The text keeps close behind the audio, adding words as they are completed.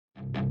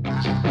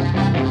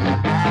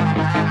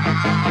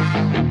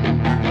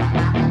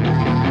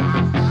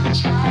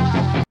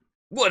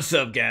What's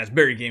up guys,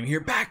 Barry Gaming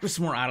here, back with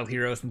some more Idle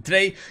Heroes, and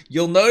today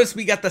you'll notice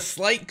we got the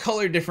slight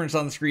color difference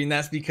on the screen.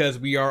 That's because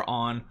we are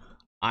on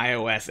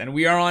iOS, and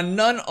we are on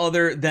none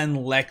other than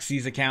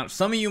Lexi's account.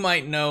 Some of you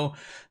might know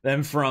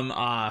them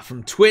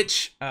from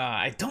Twitch.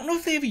 I don't know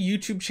if they have a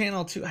YouTube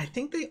channel too. I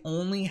think they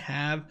only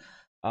have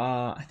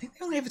a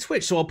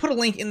Twitch, so I'll put a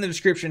link in the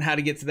description how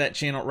to get to that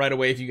channel right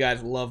away if you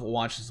guys love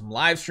watching some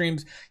live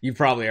streams. You've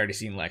probably already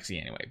seen Lexi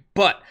anyway,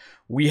 but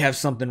we have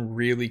something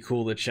really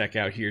cool to check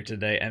out here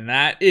today, and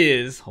that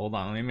is, hold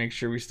on, let me make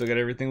sure we still got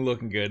everything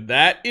looking good.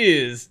 That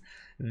is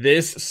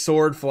this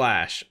Sword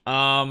Flash.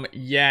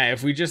 Yeah,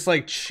 if we just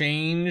like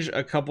change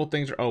a couple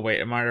things, oh wait,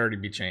 it might already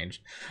be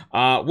changed.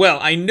 Well,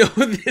 I know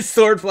this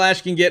Sword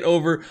Flash can get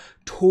over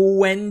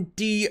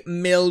 20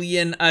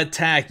 million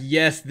attack.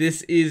 Yes,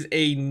 this is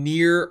a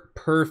near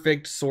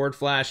perfect Sword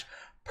Flash.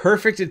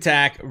 Perfect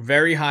attack,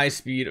 very high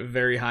speed,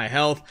 very high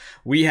health.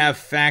 We have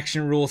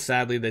faction rule,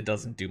 sadly that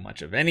doesn't do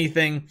much of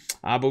anything,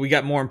 but we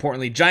got, more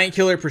importantly, giant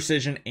killer,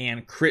 precision,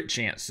 and crit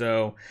chance.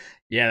 So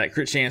yeah, that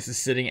crit chance is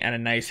sitting at a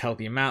nice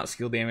healthy amount.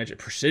 Skill damage,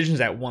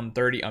 precision's at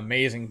 130,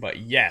 amazing. But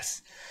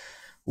yes,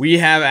 we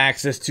have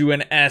access to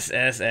an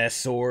SSS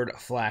Sword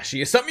Flash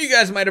Xia. Some of you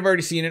guys might have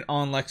already seen it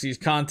on Lexi's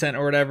content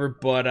or whatever,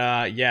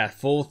 but yeah,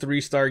 full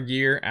 3-star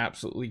gear,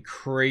 absolutely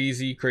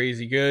crazy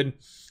good.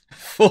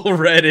 Full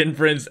red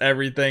imprints,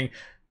 everything.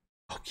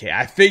 Okay,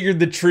 I figured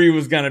the tree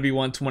was gonna be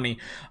 120.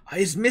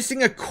 It's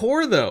missing a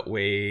core though.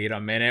 Wait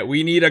a minute,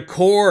 we need a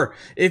core.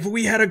 If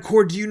we had a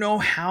core, do you know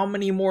how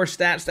many more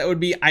stats that would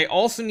be? I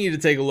also need to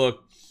take a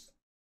look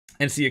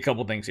and see a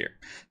couple things here.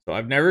 So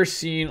I've never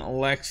seen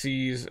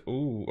Lexi's.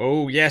 Ooh,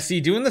 oh yeah,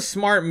 see, doing the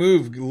smart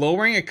move,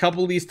 lowering a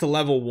couple of these to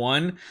level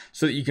 1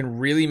 so that you can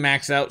really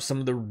max out some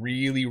of the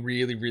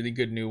really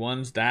good new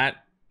ones. That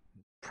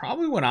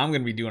probably what I'm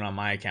going to be doing on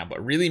my account,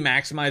 but really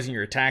maximizing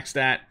your attack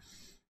stat.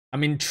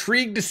 I'm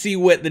intrigued to see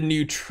what the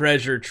new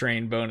treasure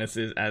train bonus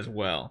is as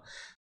well.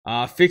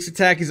 Fixed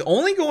attack is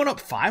only going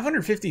up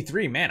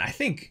 553. Man, I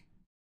think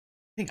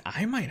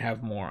I might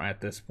have more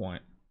at this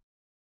point.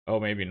 Oh,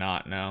 maybe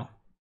not. No.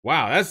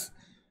 Wow, that's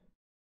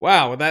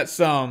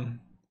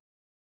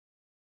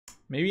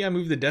maybe I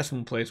moved the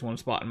decimal place one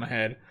spot in my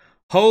head.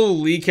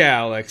 Holy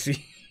cow,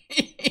 Lexi.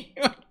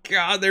 Oh my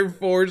God, they're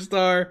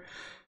 4-star.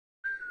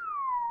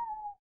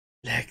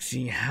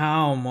 Lexi,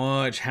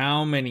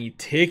 how many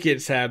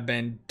tickets have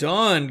been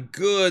done?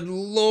 Good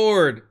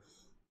Lord.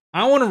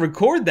 I want to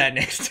record that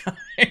next time.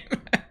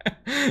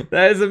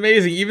 That is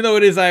amazing. Even though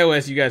it is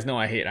iOS, you guys know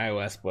I hate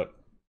iOS, but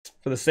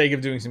for the sake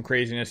of doing some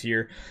craziness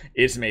here,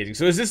 it's amazing.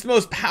 So is this the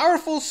most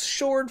powerful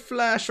Sword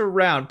Flash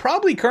around?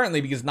 Probably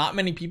currently, because not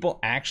many people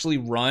actually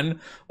run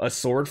a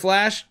Sword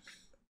Flash.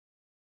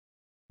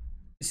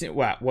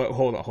 Wow,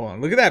 hold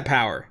on. Look at that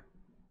power.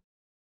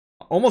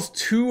 Almost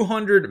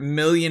 200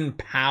 million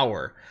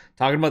power.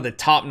 Talking about the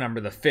top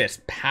number, the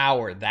fist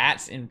power.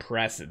 That's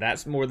impressive.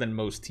 That's more than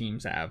most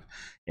teams have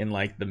in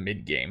like the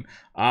mid game.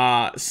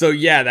 So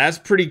yeah, that's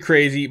pretty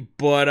crazy.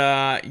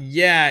 But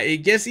yeah, it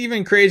gets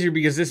even crazier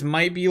because this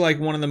might be like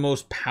one of the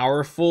most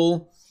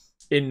powerful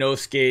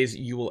Inosuke's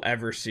you will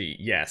ever see.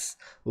 Yes,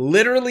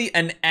 literally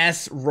an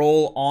S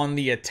roll on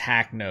the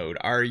attack node.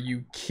 Are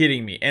you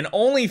kidding me? And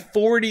only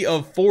 40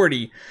 of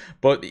 40.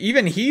 But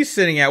even he's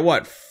sitting at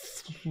what?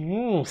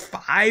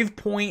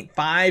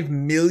 5.5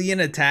 million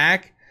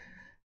attack.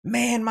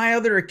 Man, my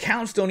other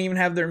accounts don't even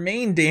have their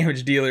main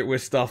damage dealer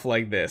with stuff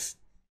like this.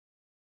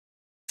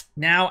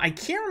 Now, I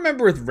can't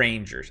remember with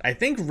Rangers. I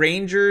think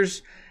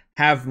Rangers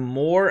have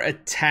more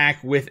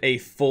attack with a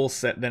full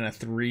set than a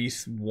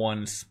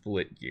 3-1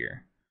 split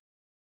gear.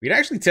 We'd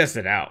actually test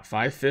it out.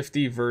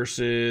 550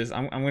 versus...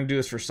 I'm going to do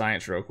this for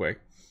science real quick.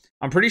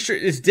 I'm pretty sure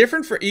it's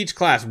different for each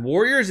class.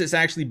 Warriors, it's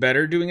actually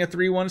better doing a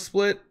 3-1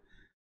 split.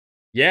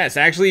 Yeah,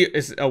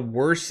 it's a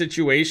worse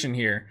situation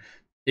here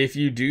if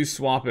you do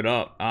swap it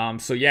up.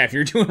 So yeah, if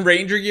you're doing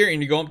Ranger gear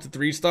and you go up to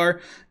 3-star,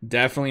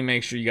 definitely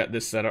make sure you got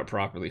this set up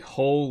properly.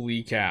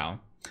 Holy cow.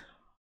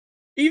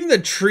 Even the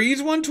trees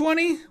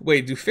 120?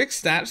 Wait, do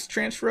fixed stats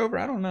transfer over?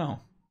 I don't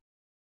know.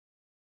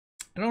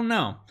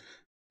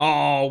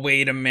 Oh,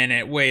 wait a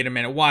minute.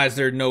 Why is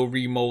there no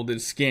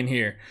remolded skin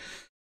here?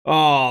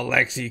 Oh,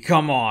 Lexi,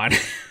 come on.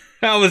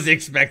 I was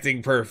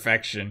expecting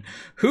perfection.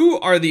 Who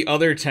are the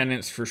other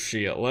tenants for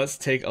Xia? Let's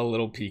take a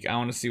little peek. I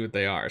want to see what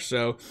they are.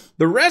 So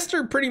the rest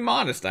are pretty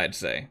modest, I'd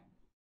say.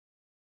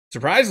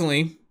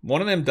 Surprisingly,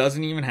 one of them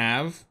doesn't even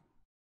have...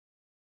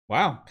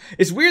 Wow.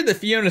 It's weird that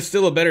Fiona's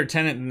still a better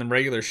tenant than the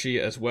regular Xia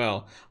as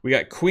well. We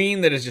got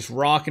Queen that is just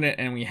rocking it,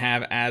 and we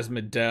have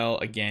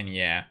Asmodel again,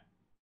 yeah.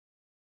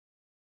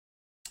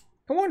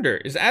 I wonder,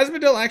 is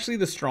Asmodel actually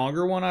the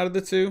stronger one out of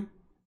the two?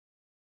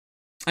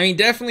 I mean,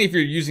 definitely if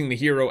you're using the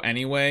hero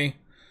anyway,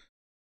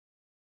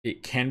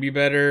 it can be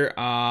better.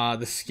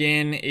 The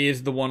skin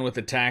is the one with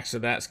attack, so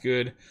that's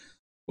good.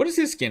 What is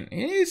his skin?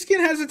 His skin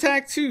has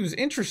attack too.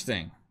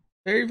 Interesting.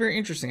 Very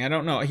interesting. I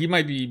don't know. He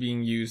might be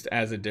being used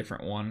as a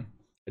different one,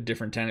 a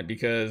different tenant,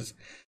 because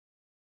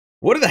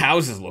What do the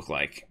houses look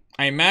like?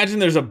 I imagine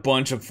there's a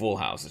bunch of full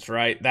houses,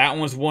 right? That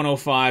one's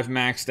 105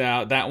 maxed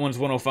out. That one's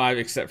 105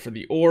 except for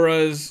the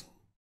auras.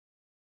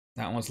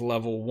 That one's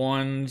level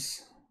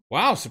 1s.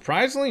 Wow,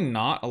 surprisingly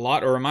not a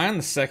lot. Or am I on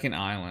the second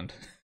island?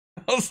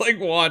 I was like,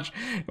 watch.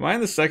 Am I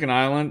on the second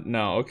island?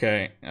 No,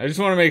 okay. I just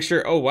want to make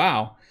sure. Oh,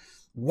 wow.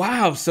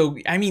 Wow, so,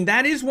 I mean,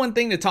 that is one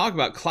thing to talk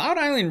about. Cloud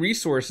Island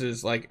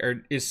resources, like,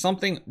 is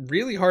something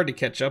really hard to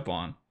catch up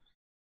on.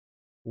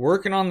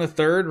 Working on the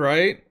third,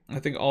 right? I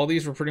think all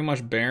these were pretty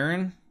much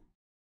barren.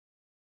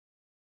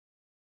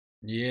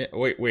 Yeah,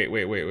 wait,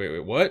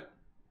 what?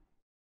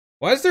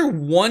 Why is there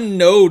one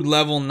node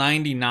level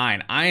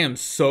 99? I am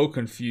so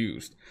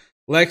confused.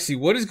 Lexi,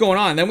 what is going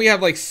on? Then we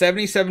have like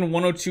 77,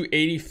 102,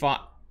 85.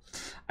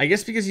 I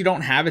guess because you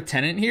don't have a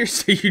tenant here,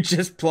 so you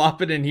just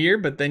plop it in here,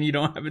 but then you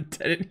don't have a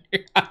tenant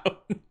here. I don't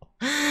know.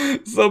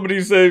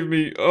 Somebody save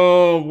me.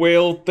 Oh,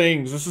 whale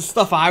things. This is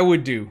stuff I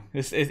would do.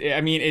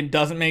 I mean, it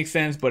doesn't make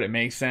sense, but it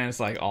makes sense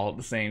like all at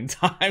the same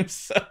time.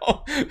 So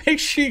make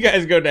sure you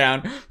guys go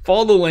down,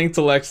 follow the link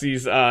to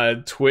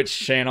Lexi's Twitch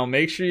channel.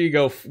 Make sure you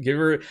go give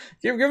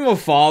him a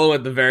follow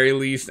at the very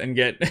least and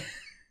get.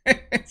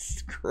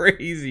 It's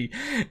crazy.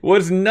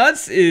 What's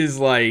nuts is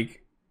like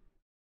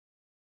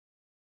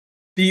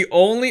the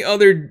only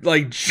other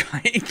like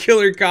giant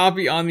killer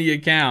copy on the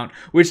account,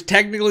 which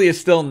technically is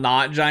still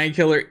not giant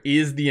killer,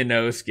 is the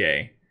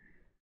Inosuke.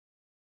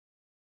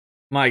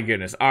 My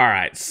goodness. All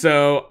right,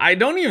 so I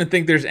don't even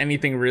think there's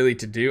anything really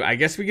to do. I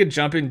guess we could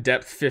jump in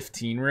depth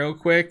 15 real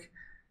quick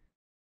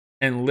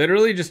and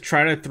literally just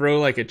try to throw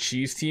like a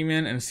cheese team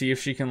in and see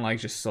if she can like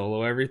just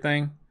solo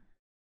everything.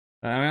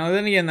 I mean,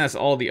 then again, that's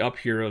all the up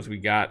heroes we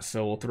got,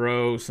 so we'll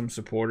throw some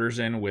supporters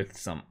in with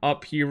some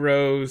up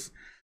heroes.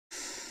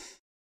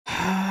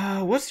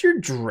 What's your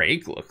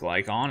Drake look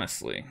like,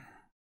 honestly?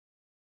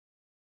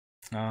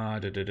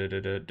 Drake,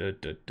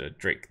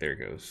 there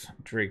goes.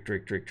 Drake.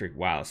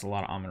 Wow, that's a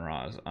lot of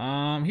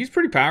Amun-Ra's. He's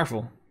pretty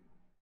powerful.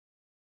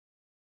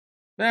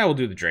 We'll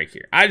do the Drake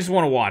here. I just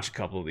want to watch a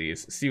couple of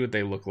these, see what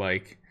they look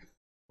like.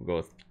 We'll go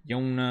with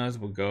Yona's.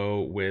 We'll go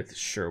with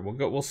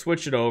we'll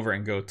switch it over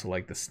and go to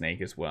like the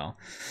snake as well.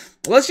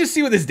 Let's just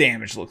see what this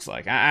damage looks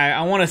like.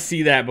 I want to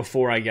see that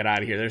before I get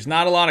out of here. There's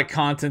not a lot of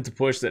content to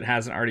push that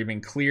hasn't already been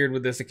cleared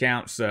with this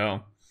account,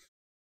 so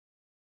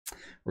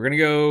we're gonna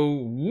go.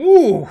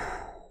 Woo!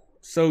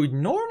 So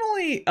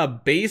normally a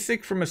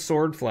basic from a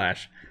Sword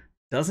Flash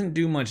doesn't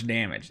do much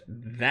damage.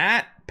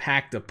 That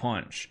packed a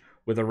punch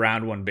with a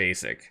round 1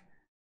 basic.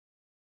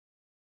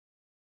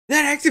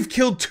 That active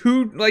killed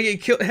 2, like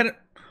it killed had.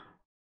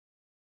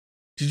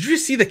 Did you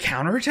just see the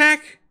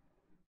counterattack?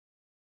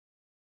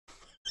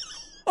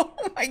 Oh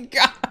my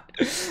god.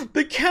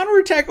 The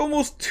counterattack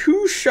almost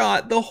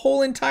 2-shot the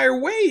whole entire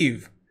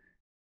wave.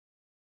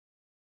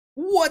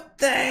 What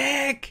the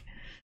heck?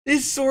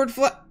 This Sword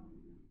Flash.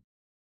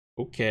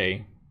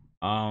 Okay.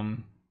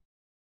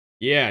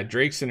 Yeah,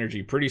 Drake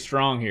synergy pretty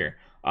strong here.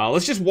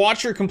 Let's just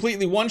watch her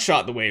completely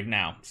one-shot the wave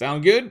now.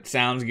 Sound good?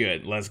 Sounds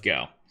good. Let's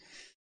go.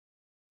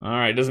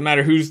 Alright, doesn't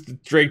matter who's the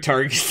Drake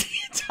target. The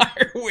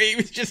entire wave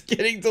is just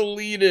getting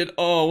deleted.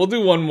 Oh, we'll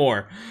do one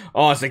more.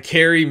 Oh, it's a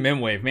carry Mim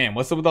wave. Man,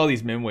 what's up with all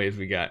these Mim waves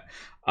we got?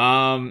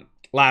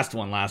 Last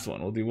one.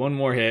 We'll do one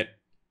more hit.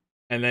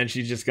 And then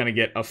she's just gonna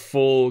get a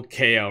full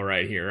KO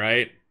right here,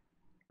 right?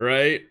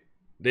 Right?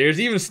 There's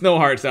even Snow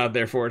Hearts out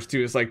there for us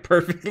too. It's like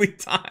perfectly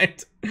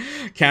timed.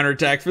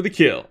 Counterattack for the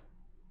kill.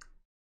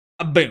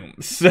 Boom.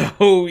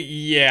 So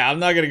yeah, I'm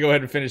not gonna go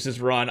ahead and finish this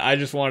run. I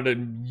just wanted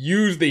to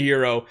use the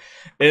hero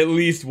at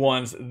least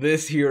once.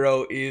 This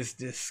hero is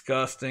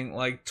disgusting,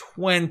 like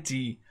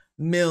 20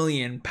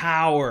 million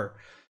power.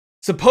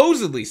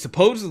 Supposedly,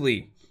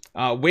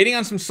 waiting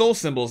on some soul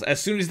symbols.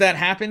 As soon as that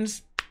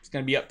happens, it's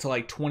gonna be up to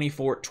like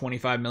 24,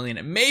 25 million.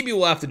 And maybe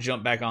we'll have to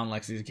jump back on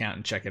Lexi's account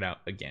and check it out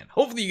again.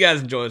 Hopefully you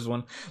guys enjoy this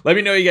one. Let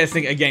me know what you guys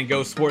think. Again,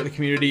 go support the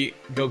community.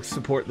 Go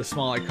support the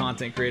smaller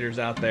content creators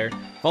out there.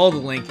 Follow the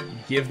link.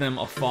 Give them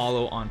a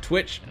follow on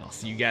Twitch. And I'll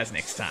see you guys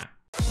next time.